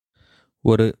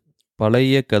ஒரு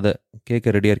பழைய கதை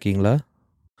கேட்க ரெடியாக இருக்கீங்களா?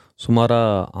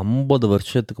 சுமாராக 50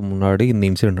 வருஷத்துக்கு முன்னாடி இந்த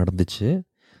இன்சிடென்ட் நடந்துச்சு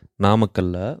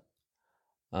நாமக்கல்ல.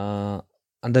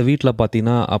 அந்த வீட்டில்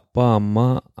பார்த்தீங்கன்னா அப்பா அம்மா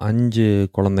 5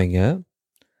 குழந்தைங்க.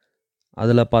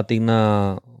 அதில் பார்த்தீங்கன்னா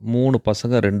 3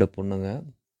 பசங்க 2 பொண்ணுங்க.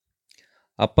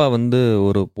 அப்பா வந்து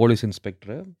ஒரு போலீஸ்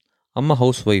இன்ஸ்பெக்டரு, அம்மா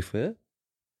ஹவுஸ் ஒய்ஃபு.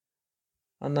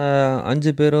 அந்த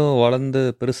 5 பேரும் வளர்ந்து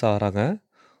பெருசாகிறாங்க.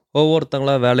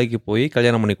 ஒவ்வொருத்தங்களா வேலைக்கு போய்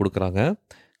கல்யாணம் பண்ணி கொடுக்குறாங்க.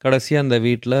 கடைசியாக அந்த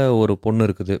வீட்டில் ஒரு பொண்ணு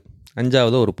இருக்குது,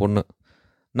 5வது ஒரு பொண்ணு.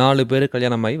 4 பேர்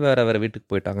கல்யாணம் ஆகி வேறு வேறு வீட்டுக்கு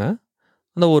போயிட்டாங்க.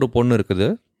 அந்த ஒரு பொண்ணு இருக்குது.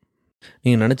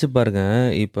 நீங்கள் நினச்சி பாருங்க,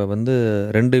 இப்போ வந்து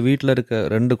 2 வீட்டில் இருக்க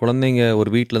 2 குழந்தைங்க ஒரு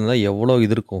வீட்டில் இருந்தால் எவ்வளோ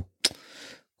இது இருக்கும்.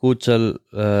 கூச்சல்,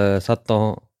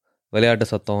 சத்தம், விளையாட்டு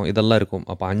சத்தம் இதெல்லாம் இருக்கும்.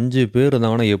 அப்போ 5 பேர்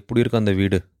இருந்தாங்கன்னா எப்படி இருக்கும் அந்த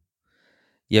வீடு?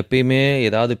 எப்பயுமே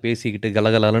ஏதாவது பேசிக்கிட்டு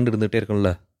கலகலன்னு இருந்துகிட்டே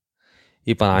இருக்கும்ல.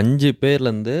 இப்போ 5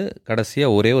 பேர்லேருந்து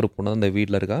கடைசியாக ஒரே ஒரு பொண்ணு தான் இந்த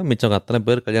வீட்டில் இருக்கா. மிச்சம் அத்தனை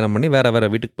பேர் கல்யாணம் பண்ணி வேறு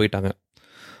வேறு வீட்டுக்கு போயிட்டாங்க.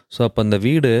 ஸோ அப்போ அந்த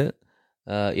வீடு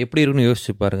எப்படி இருக்குன்னு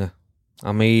யோசிச்சு பாருங்க.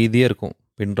 அமைதியாக இருக்கும்,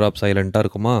 பின் ட்ராப் சைலண்ட்டாக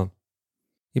இருக்குமா?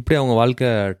 இப்படி அவங்க வாழ்க்கை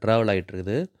ட்ராவல்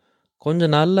ஆகிட்டுருக்குது. கொஞ்ச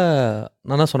நாளில்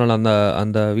நான் தான் சொன்னேன்ல, அந்த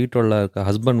அந்த வீட்டோட இருக்க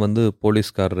ஹஸ்பண்ட் வந்து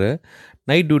போலீஸ்காரரு.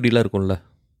 நைட் டியூட்டிலாம் இருக்கும்ல.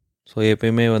 ஸோ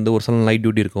எப்பயுமே வந்து ஒரு சில நைட்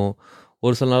டியூட்டி இருக்கும்,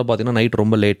 ஒரு சில நாள் பார்த்திங்கன்னா நைட்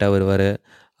ரொம்ப லேட்டாக வருவார்.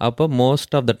 அப்போ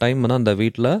மோஸ்ட் ஆஃப் த டைம் வந்து அந்த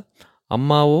வீட்டில்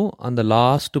அம்மாவும் அந்த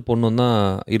லாஸ்ட்டு பொண்ணும் தான்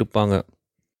இருப்பாங்க.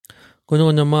 கொஞ்சம்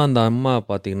கொஞ்சமாக அந்த அம்மா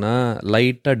பார்த்திங்கன்னா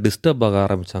லைட்டாக டிஸ்டர்ப் ஆக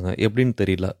ஆரம்பித்தாங்க. எப்படின்னு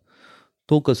தெரியல,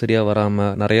 தூக்கம் சரியாக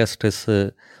வராமல், நிறையா ஸ்ட்ரெஸ்ஸு,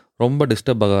 ரொம்ப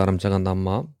டிஸ்டர்ப் ஆக ஆரம்பித்தாங்க அந்த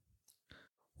அம்மா.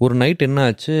 ஒரு நைட் என்ன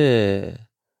ஆச்சு,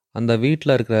 அந்த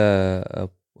வீட்டில் இருக்கிற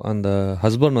அந்த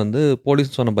ஹஸ்பண்ட் வந்து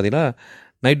போலீஸ் சொன்ன பார்த்தீங்கன்னா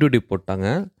நைட் டியூட்டி போட்டாங்க.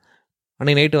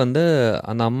 அன்றைக்கி நைட்டு வந்து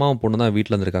அந்த அம்மாவும் பொண்ணு தான்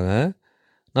வீட்டில் இருந்திருக்காங்க.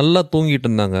 நல்லா தூங்கிட்டு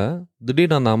இருந்தாங்க.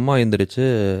 திடீர்னு அந்த அம்மா எழுந்திரிச்சு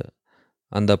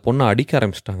அந்த பொண்ணை அடிக்க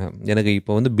ஆரம்பிச்சிட்டாங்க. எனக்கு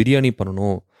இப்போ வந்து பிரியாணி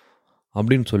பண்ணணும்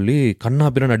அப்படின்னு சொல்லி கண்ணா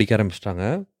பின்னான்னு அடிக்க ஆரம்பிச்சிட்டாங்க.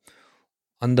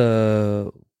 அந்த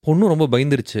பொண்ணு ரொம்ப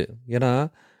பயந்துருச்சு. ஏன்னா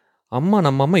நம்ம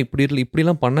அம்மா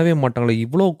இப்படிலாம் பண்ணவே மாட்டாங்களே,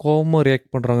 இவ்வளோ கோபமாக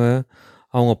ரியாக்ட் பண்ணுறாங்க.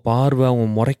 அவங்க பார்வை, அவங்க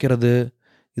முறைக்கிறது,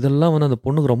 இதெல்லாம் வந்து அந்த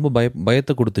பொண்ணுக்கு ரொம்ப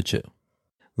பயத்தை கொடுத்துச்சு.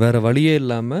 வேறு வழியே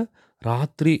இல்லாமல்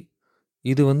ராத்திரி,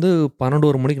 இது வந்து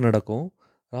 12 மணிக்கு நடக்கும்.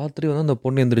 ராத்திரி வந்து அந்த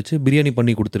பொண்ணு எந்திரிச்சு பிரியாணி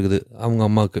பண்ணி கொடுத்துருக்குது அவங்க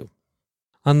அம்மாவுக்கு.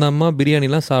 அந்த அம்மா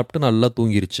பிரியாணிலாம் சாப்பிட்டு நல்லா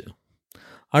தூங்கிருச்சு.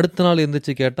 அடுத்த நாள்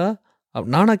எந்திரிச்சு கேட்டால்,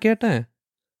 நானா கேட்டேன்,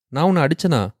 நான் உன்னை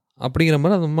அடித்தேனா அப்படிங்கிற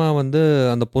மாதிரி அந்த அம்மா வந்து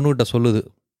அந்த பொண்ணுக்கிட்ட சொல்லுது.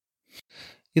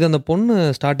 இது அந்த பொண்ணு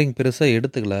ஸ்டார்டிங் பெருசாக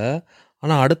எடுத்துக்கல.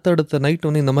 ஆனால் அடுத்தடுத்த நைட்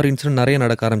வந்து இந்த மாதிரி இன்சிடென்ட் நிறைய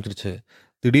நடக்க ஆரம்பிச்சிருச்சு.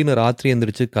 திடீர்னு ராத்திரி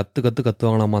எந்திரிச்சு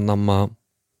கத்துவாங்களாமா அந்த அம்மா.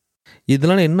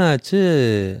 இதனால என்ன ஆச்சு,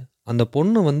 அந்த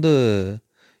பொண்ணு வந்து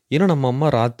ஏன்னா நம்ம அம்மா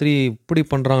ராத்திரி இப்படி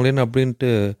பண்ணுறாங்களேன்னு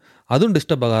அப்படின்ட்டு அதுவும்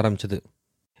டிஸ்டர்ப் ஆக ஆரம்பிச்சிது.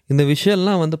 இந்த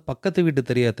விஷயம்லாம் வந்து பக்கத்து வீட்டு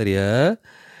தெரிய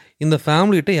இந்த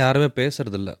ஃபேமிலிகிட்ட யாருமே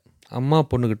பேசுறதில்ல. அம்மா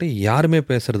பொண்ணுக்கிட்ட யாருமே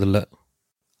பேசுறதில்ல.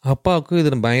 அப்பாவுக்கும்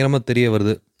இது பயங்கரமாக தெரிய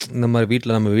வருது. இந்த மாதிரி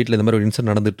நம்ம வீட்டில் இந்த மாதிரி ஒரு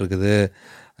இன்சிடென்ட் நடந்துகிட்ருக்குது.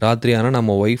 ராத்திரி ஆனால்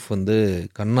நம்ம ஒய்ஃப் வந்து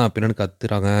கண்ணா பின்னான்னு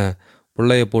கத்துறாங்க,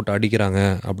 பிள்ளைய போட்டு அடிக்கிறாங்க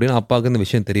அப்படின்னு அப்பாவுக்கு இந்த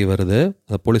விஷயம் தெரிய வருது,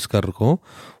 அந்த போலீஸ்காரருக்கும்.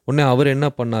 உடனே அவர் என்ன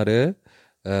பண்ணார்,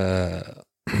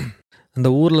 அந்த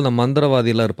ஊரில் இந்த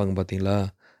மந்திரவாதியெல்லாம் இருப்பாங்க பார்த்தீங்களா,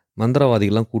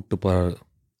 மந்திரவாதிகள்லாம் கூப்பிட்டு போகிறாரு.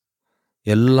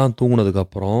 எல்லாம்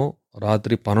தூங்குனதுக்கப்புறம்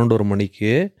ராத்திரி 12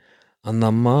 மணிக்கு அந்த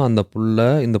அம்மா, அந்த புள்ள,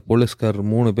 இந்த போலீஸ்காரர்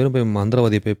 3 பேரும் போய்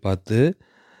மந்திரவாதியை போய் பார்த்து,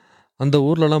 அந்த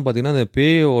ஊர்லலாம் பார்த்திங்கன்னா அந்த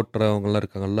பேயை ஓட்டுறவங்களாம்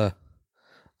இருக்காங்கல்ல,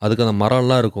 அதுக்கு அந்த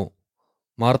மரம்லாம் இருக்கும்,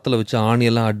 மரத்தில் வச்சு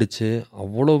ஆணியெல்லாம் அடித்து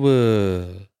அவ்வளவு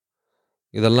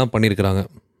இதெல்லாம் பண்ணியிருக்கிறாங்க.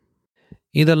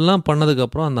 இதெல்லாம்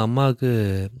பண்ணதுக்கப்புறம் அந்த அம்மாவுக்கு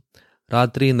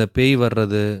ராத்திரி இந்த பேய்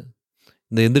வர்றது,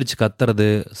 இந்த எந்திரிச்சு கத்துறது,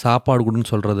 சாப்பாடு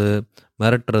கொடுன்னு சொல்கிறது,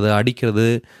 மிரட்டுறது, அடிக்கிறது,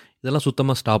 இதெல்லாம்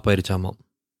சுத்தமாக ஸ்டாப் ஆயிடுச்சாமா.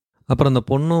 அப்புறம் அந்த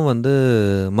பொண்ணும் வந்து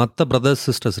மற்ற பிரதர்ஸ்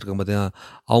சிஸ்டர்ஸ் இருக்காங்க பார்த்தியா,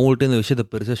 அவங்கள்ட்ட இந்த விஷயத்தை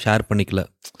பெருசாக ஷேர் பண்ணிக்கல.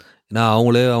 ஏன்னா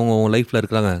அவங்க லைஃப்பில்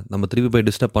இருக்கிறாங்க, நம்ம திருப்பி போய்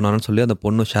டிஸ்டர்ப் பண்ணான்னு சொல்லி அந்த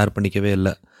பொண்ணும் ஷேர் பண்ணிக்கவே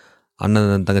இல்லை.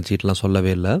 அண்ணன் தங்கச்சிகிட்டலாம்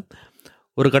சொல்லவே இல்லை.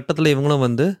 ஒரு கட்டத்தில் இவங்களும்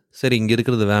வந்து சரி இங்கே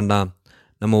இருக்கிறது வேண்டாம்,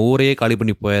 நம்ம ஊரையே காலி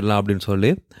பண்ணி போயிடலாம் அப்படின்னு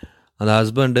சொல்லி அந்த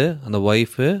ஹஸ்பண்டு, அந்த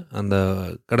ஒய்ஃபு, அந்த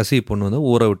கடைசி பொண்ணு வந்து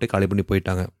ஊரை விட்டு காலி பண்ணி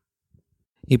போயிட்டாங்க.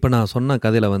 இப்போ நான் சொன்ன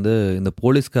கதையில் வந்து இந்த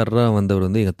போலீஸ்காரராக வந்தவர்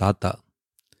வந்து எங்கள் தாத்தா.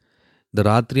 இந்த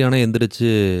ராத்திரியான எந்திரிச்சு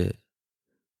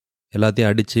எல்லாத்தையும்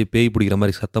அடித்து பேய் பிடிக்கிற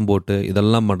மாதிரி சத்தம் போட்டு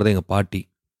இதெல்லாம் பண்ணுறது எங்கள் பாட்டி.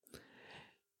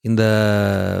 இந்த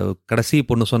கடைசி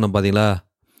பொண்ணு சொன்னேன் பார்த்தீங்களா,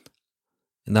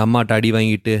 இந்த அம்மாட்ட அடி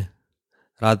வாங்கிட்டு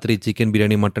ராத்திரி சிக்கன்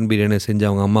பிரியாணி, மட்டன் பிரியாணி செஞ்சு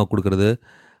அவங்க அம்மா கொடுக்குறது,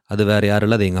 அது வேறு யாரும்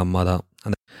இல்லை, அது எங்கள் அம்மா தான்.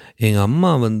 எங்கள்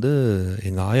அம்மா வந்து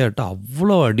எங்கள் ஆயாட்ட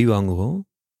அவ்வளோ அடி வாங்குவோம்.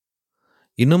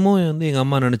 இன்னமும் வந்து எங்கள்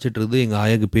அம்மா நினச்சிட்ருக்குது எங்கள்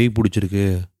ஆயாவுக்கு பேய் பிடிச்சிருக்கு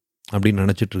அப்படின்னு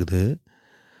நினச்சிட்ருக்குது.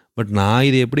 பட் நான்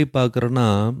இதை எப்படி பார்க்குறேன்னா,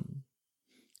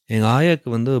 எங்கள் ஆயாவுக்கு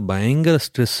வந்து பயங்கர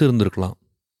ஸ்ட்ரெஸ் இருந்திருக்கலாம்.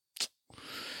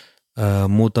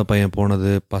 மூத்த பையன்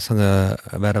போனது, பசங்க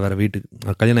வேறு வேறு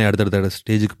வீட்டுக்கு கல்யாணம் அடுத்தடுத்த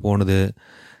ஸ்டேஜுக்கு போனது,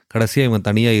 கடைசியாக இவங்க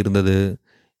தனியாக இருந்தது,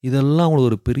 இதெல்லாம்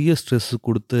அவங்களுக்கு ஒரு பெரிய ஸ்ட்ரெஸ்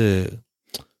கொடுத்து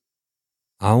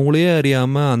அவங்களே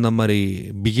அறியாமல் அந்த மாதிரி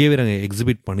பிஹேவியர் அங்கே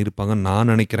எக்ஸிபிட் பண்ணியிருப்பாங்கன்னு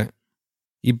நான் நினைக்கிறேன்.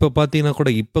 இப்போ பார்த்தீங்கன்னா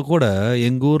கூட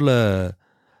எங்கள் ஊரில்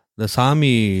இந்த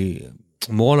சாமி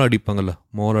மோளம் அடிப்பாங்கள்ல,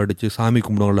 மோளம் அடித்து சாமி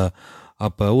கும்பிடுவாங்கள்ல,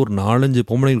 அப்போ ஒரு 4-5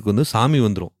 பொம்பளைங்களுக்கு வந்து சாமி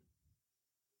வந்துடும்.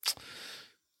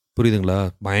 புரியுதுங்களா?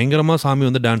 பயங்கரமாக சாமி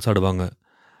வந்து டான்ஸ் ஆடுவாங்க.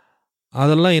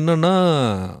 அதெல்லாம் என்னென்னா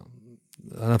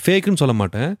ஃபேக்குன்னு சொல்ல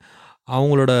மாட்டேன்.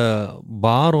 அவங்களோட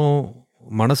பாரம்,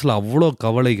 மனசில் அவ்வளோ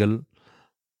கவலைகள்,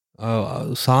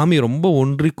 சாமி ரொம்ப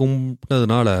ஒன்றி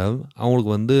கும்பிட்டதுனால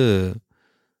அவங்களுக்கு வந்து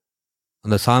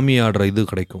அந்த சாமி ஆடுற இது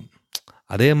கிடைக்கும்.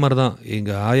 அதே மாதிரி தான்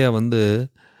எங்கள் ஆயா வந்து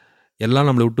எல்லாம்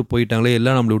நம்மளை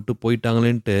விட்டு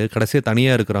போயிட்டாங்களேன்ட்டு கடைசியாக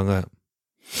தனியாக இருக்கிறாங்க.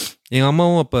 எங்கள்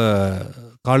அம்மாவும் அப்போ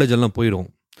காலேஜ் எல்லாம் போயிடும்.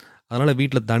 அதனால்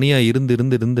வீட்டில் தனியாக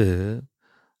இருந்து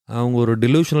அவங்க ஒரு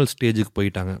டெலூஷனல் ஸ்டேஜுக்கு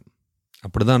போயிட்டாங்க.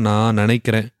 அப்படி தான் நான்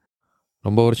நினைக்கிறேன்.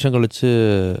 ரொம்ப வருஷம் கழித்து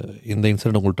இந்த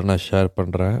இன்சிடெண்ட் உங்கள்கிட்ட நான் ஷேர்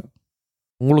பண்ணுறேன்.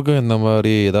 உங்களுக்கும் இந்த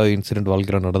மாதிரி ஏதாவது இன்சிடெண்ட்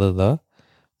வாழ்க்கையில் நடந்ததா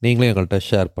நீங்களே எங்கள்கிட்ட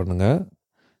ஷேர் பண்ணுங்கள்.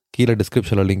 கீழே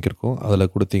டிஸ்கிரிப்ஷனில் லிங்க் இருக்கும்,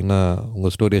 அதில் கொடுத்தீங்கன்னா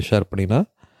உங்கள் ஸ்டோரியை ஷேர் பண்ணிங்கன்னா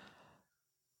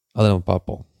அதை நம்ம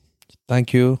பார்ப்போம்.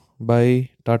 தேங்க்யூ, பை,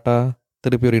 டாட்டா.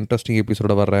 திருப்பி ஒரு இன்ட்ரெஸ்டிங்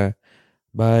எபிசோட வர்றேன்.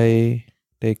 Bye,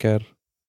 take care.